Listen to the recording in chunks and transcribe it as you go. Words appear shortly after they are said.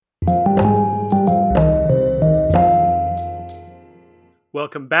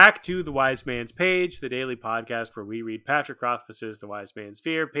Welcome back to The Wise Man's Page, the daily podcast where we read Patrick Rothfuss's The Wise Man's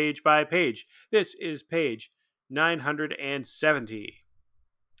Fear page by page. This is page 970.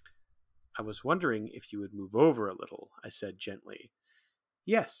 I was wondering if you would move over a little, I said gently.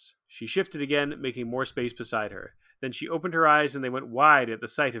 Yes, she shifted again, making more space beside her. Then she opened her eyes and they went wide at the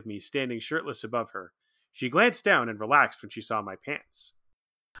sight of me standing shirtless above her. She glanced down and relaxed when she saw my pants.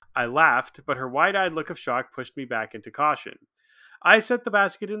 I laughed, but her wide-eyed look of shock pushed me back into caution. I set the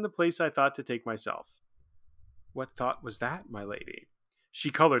basket in the place I thought to take myself. What thought was that, my lady? She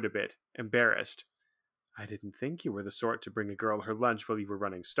colored a bit, embarrassed. I didn't think you were the sort to bring a girl her lunch while you were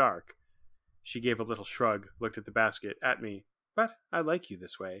running Stark. She gave a little shrug, looked at the basket, at me. But I like you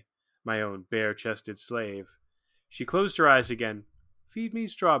this way, my own bare-chested slave. She closed her eyes again. Feed me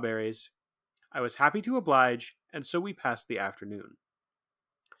strawberries. I was happy to oblige, and so we passed the afternoon.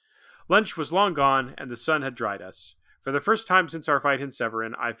 Lunch was long gone, and the sun had dried us. For the first time since our fight in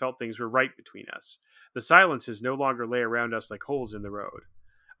Severin, I felt things were right between us. The silences no longer lay around us like holes in the road.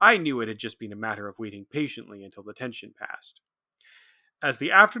 I knew it had just been a matter of waiting patiently until the tension passed. As the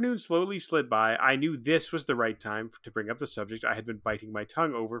afternoon slowly slid by, I knew this was the right time to bring up the subject I had been biting my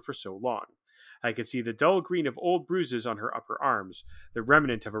tongue over for so long. I could see the dull green of old bruises on her upper arms, the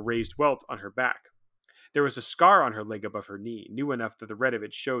remnant of a raised welt on her back. There was a scar on her leg above her knee, new enough that the red of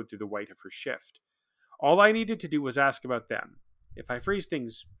it showed through the white of her shift. All I needed to do was ask about them. If I phrased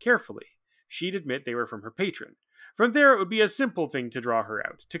things carefully, she'd admit they were from her patron. From there, it would be a simple thing to draw her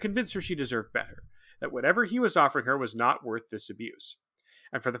out, to convince her she deserved better, that whatever he was offering her was not worth this abuse.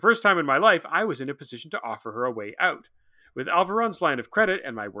 And for the first time in my life, I was in a position to offer her a way out. With Alvaron's line of credit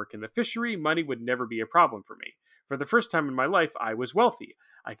and my work in the fishery, money would never be a problem for me. For the first time in my life, I was wealthy.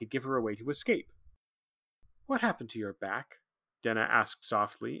 I could give her a way to escape. What happened to your back? Denna asked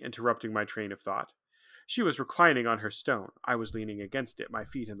softly, interrupting my train of thought. She was reclining on her stone. I was leaning against it, my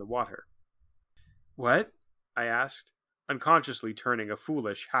feet in the water. What? I asked, unconsciously turning a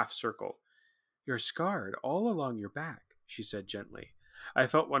foolish half-circle. You're scarred all along your back, she said gently. I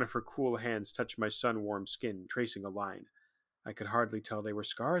felt one of her cool hands touch my sun-warmed skin, tracing a line. I could hardly tell they were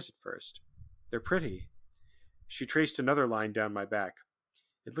scars at first. They're pretty. She traced another line down my back.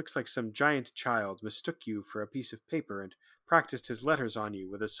 It looks like some giant child mistook you for a piece of paper and practiced his letters on you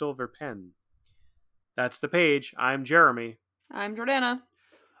with a silver pen. That's the page. I'm Jeremy. I'm Jordana.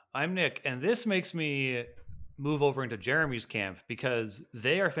 I'm Nick, and this makes me move over into Jeremy's camp because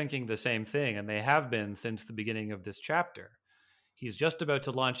they are thinking the same thing, and they have been since the beginning of this chapter. He's just about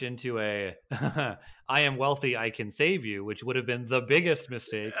to launch into a I am wealthy, I can save you, which would have been the biggest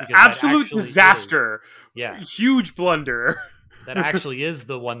mistake. Absolute disaster. Yeah. Huge blunder. That actually is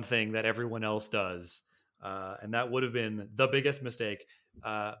the one thing that everyone else does. And that would have been the biggest mistake.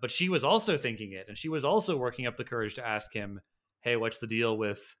 But she was also thinking it, and she was also working up the courage to ask him, hey, what's the deal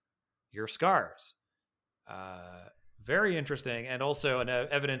with your scars? Very interesting. And also an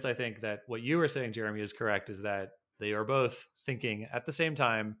evidence, I think, that what you were saying, Jeremy, is correct, is that they are both thinking at the same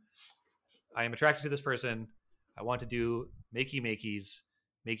time, I am attracted to this person. I want to do makey-outies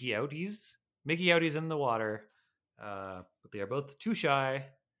in the water. But they are both too shy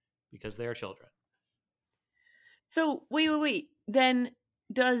because they are children. So, wait. Then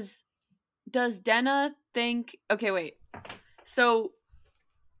does Denna think... Okay, wait. So,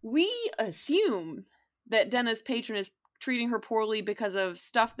 we assume that Denna's patron is treating her poorly because of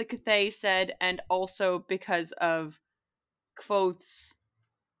stuff the Cathay said, and also because of Quoth's,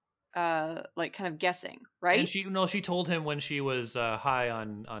 kind of guessing, right? And she told him when she was high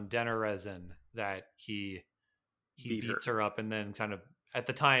on Denner resin that he beats her up, and then kind of at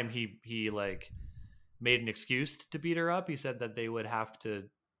the time he like made an excuse to beat her up. He said that they would have to,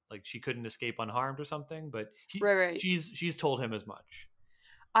 like, she couldn't escape unharmed or something, but right. She's told him as much.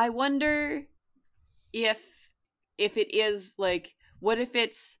 I wonder if it is, like, what if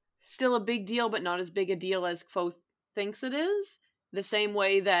it's still a big deal, but not as big a deal as Quoth thinks it is? The same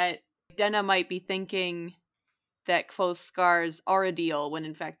way that Denna might be thinking that Quoth's scars are a deal, when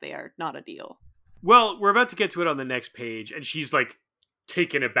in fact they are not a deal. Well, we're about to get to it on the next page, and she's, like,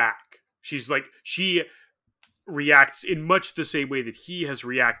 taken aback. She's, like, she reacts in much the same way that he has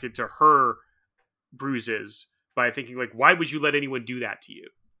reacted to her bruises by thinking, like, why would you let anyone do that to you?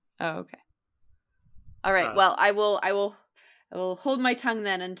 Oh, okay. All right. Well, I will hold my tongue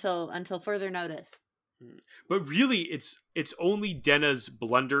then until further notice. But really, it's only Denna's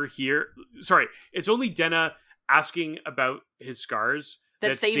blunder here. Sorry, it's only Denna asking about his scars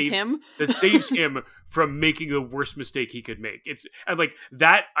that saves him. That saves him from making the worst mistake he could make. And like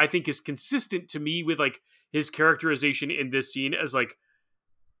that, I think, is consistent to me with like his characterization in this scene as like,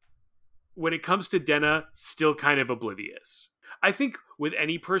 when it comes to Denna, still kind of oblivious. I think with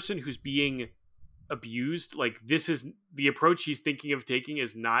any person who's being abused, like, this is the approach he's thinking of taking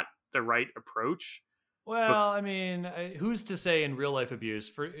is not the right approach. Well, I mean, who's to say in real life abuse?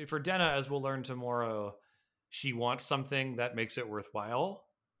 For Denna, as we'll learn tomorrow, she wants something that makes it worthwhile.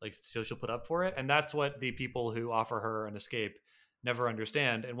 Like, she'll put up for it. And that's what the people who offer her an escape never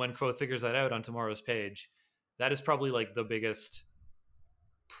understand. And when Kvothe figures that out on tomorrow's page, that is probably like the biggest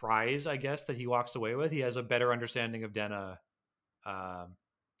prize, I guess, that he walks away with. He has a better understanding of Denna.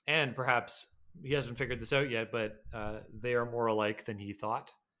 And perhaps he hasn't figured this out yet, but they are more alike than he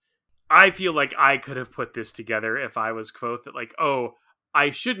thought. I feel like I could have put this together if I was Kvothe, that like, oh,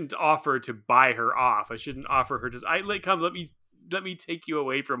 I shouldn't offer to buy her off. I shouldn't offer her to come let me take you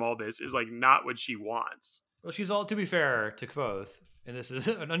away from all this, is like not what she wants. Well, she's all, to be fair to Kvothe, and this is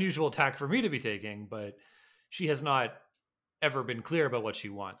an unusual tack for me to be taking, but she has not ever been clear about what she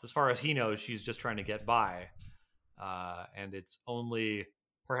wants. As far as he knows, she's just trying to get by. And it's only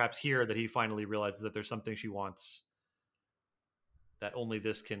perhaps here that he finally realizes that there's something she wants that only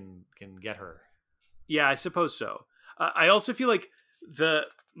this can get her. Yeah, I suppose so. I also feel like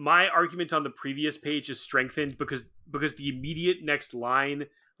my argument on the previous page is strengthened because the immediate next line,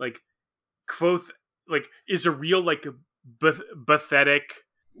 like, Kvothe, like, is a real, like, pathetic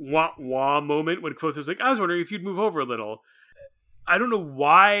wah moment when Kvothe is like, I was wondering if you'd move over a little. I don't know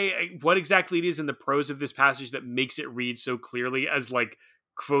what exactly it is in the prose of this passage that makes it read so clearly as, like,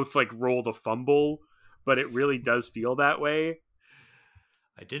 Kvothe, like, rolled a fumble, but it really does feel that way.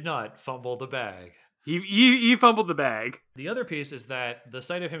 I did not fumble the bag. He fumbled the bag. The other piece is that the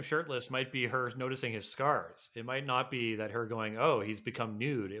sight of him shirtless might be her noticing his scars. It might not be that her going, oh, he's become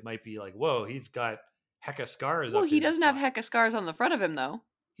nude. It might be like, whoa, he's got hecka scars. Well, he doesn't have hecka scars on the front of him, though.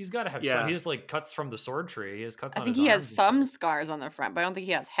 He's got to have some. He has, like, cuts from the sword tree. He has cuts on his arms. I think he has some scars on the front, but I don't think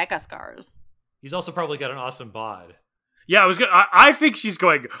he has hecka scars. He's also probably got an awesome bod. Yeah, I think she's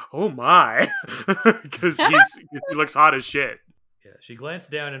going, oh my, because he looks hot as shit. Yeah, she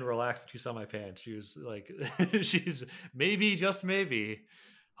glanced down and relaxed when she saw my pants. She was like, she's maybe, just maybe,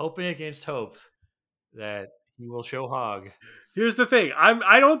 hoping against hope that he will show hog. Here's the thing.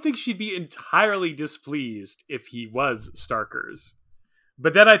 I don't think she'd be entirely displeased if he was Starkers.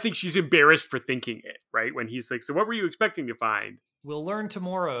 But then I think she's embarrassed for thinking it, right? When he's like, so what were you expecting to find? We'll learn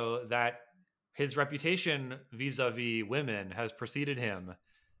tomorrow that his reputation vis-a-vis women has preceded him.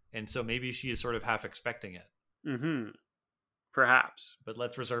 And so maybe she is sort of half expecting it. Mm-hmm. Perhaps. But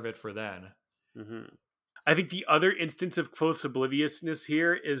let's reserve it for then. Mm-hmm. I think the other instance of Kvothe's obliviousness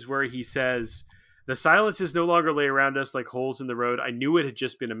here is where he says, the silences no longer lay around us like holes in the road. I knew it had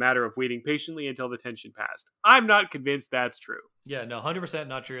just been a matter of waiting patiently until the tension passed. I'm not convinced that's true. Yeah, no, 100%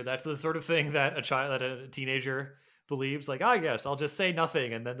 not true. That's the sort of thing that a teenager believes. Like, yes, I'll just say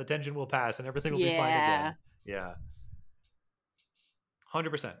nothing and then the tension will pass and everything will be fine again. Yeah.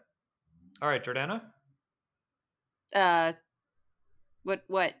 100%. All right, Jordana?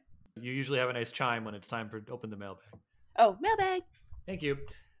 What? You usually have a nice chime when it's time to open the mailbag. Oh, mailbag. Thank you.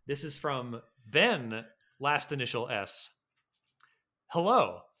 This is from Ben, last initial S.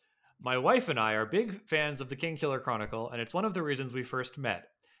 Hello. My wife and I are big fans of the Kingkiller Chronicle, and it's one of the reasons we first met.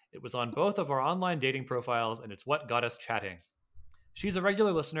 It was on both of our online dating profiles, and it's what got us chatting. She's a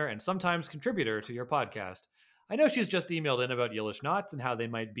regular listener and sometimes contributor to your podcast. I know she's just emailed in about Yilish knots and how they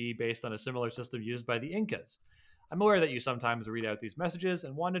might be based on a similar system used by the Incas. I'm aware that you sometimes read out these messages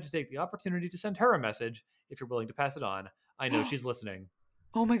and wanted to take the opportunity to send her a message, if you're willing to pass it on. I know she's listening.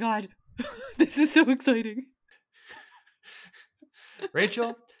 Oh my god. This is so exciting.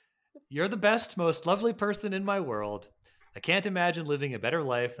 Rachel, you're the best, most lovely person in my world. I can't imagine living a better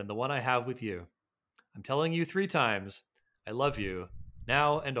life than the one I have with you. I'm telling you 3 times, I love you,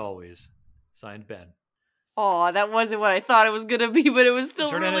 now and always. Signed, Ben. Oh, that wasn't what I thought it was gonna be, but it was still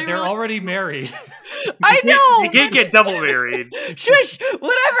Jordana, they're already married. I know! They can't get double married. Shush!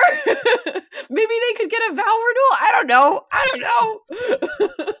 Whatever! Maybe they could get a vow renewal? I don't know!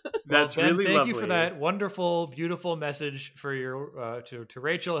 That's Ben, really thank lovely. you For that wonderful, beautiful message for your to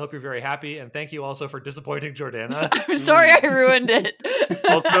Rachel. I hope you're very happy, and thank you also for disappointing Jordana. I'm sorry I ruined it.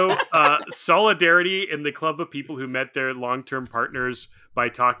 Also, solidarity in the club of people who met their long-term partners by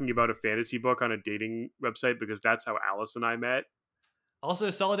talking about a fantasy book on a dating website, because that's how Alice and I met.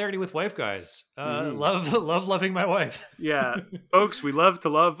 Also, solidarity with wife guys. Loving my wife. Yeah, folks, we love to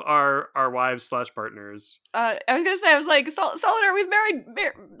love our wives / partners. I was gonna say, I was like, solidarity with married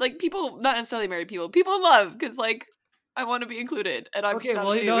like people, not necessarily married people in love, because like I want to be included, and I'm okay. not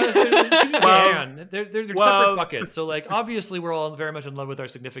Well, they're separate buckets. So like, obviously, we're all very much in love with our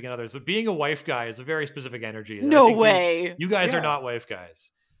significant others, but being a wife guy is a very specific energy. No way. You guys are not wife guys.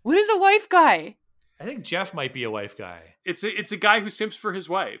 What is a wife guy? I think Jeff might be a wife guy. It's a guy who simps for his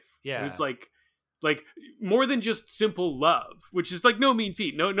wife. Yeah. Who's like more than just simple love, which is like no mean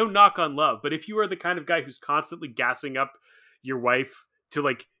feat, no knock on love. But if you are the kind of guy who's constantly gassing up your wife to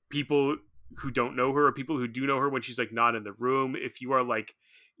like people who don't know her or people who do know her when she's like not in the room, if you are like,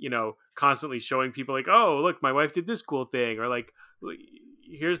 you know, constantly showing people like, oh, look, my wife did this cool thing, or like,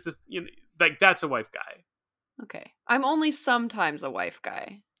 here's this, you know, like that's a wife guy. Okay. I'm only sometimes a wife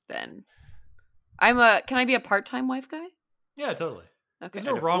guy then. Can I be a part-time wife guy? Yeah, totally. Okay. There's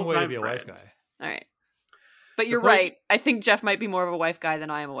no And a wrong way to full-time be a wife friend. guy. All right. But you're point- right. I think Jeff might be more of a wife guy than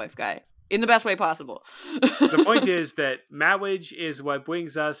I am a wife guy. In the best way possible. The point is that marriage is what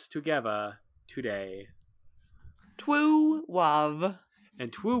brings us together today. Twoo wav.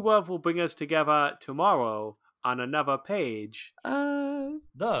 And true love will bring us together tomorrow on another page.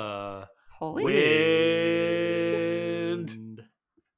 The Holy. With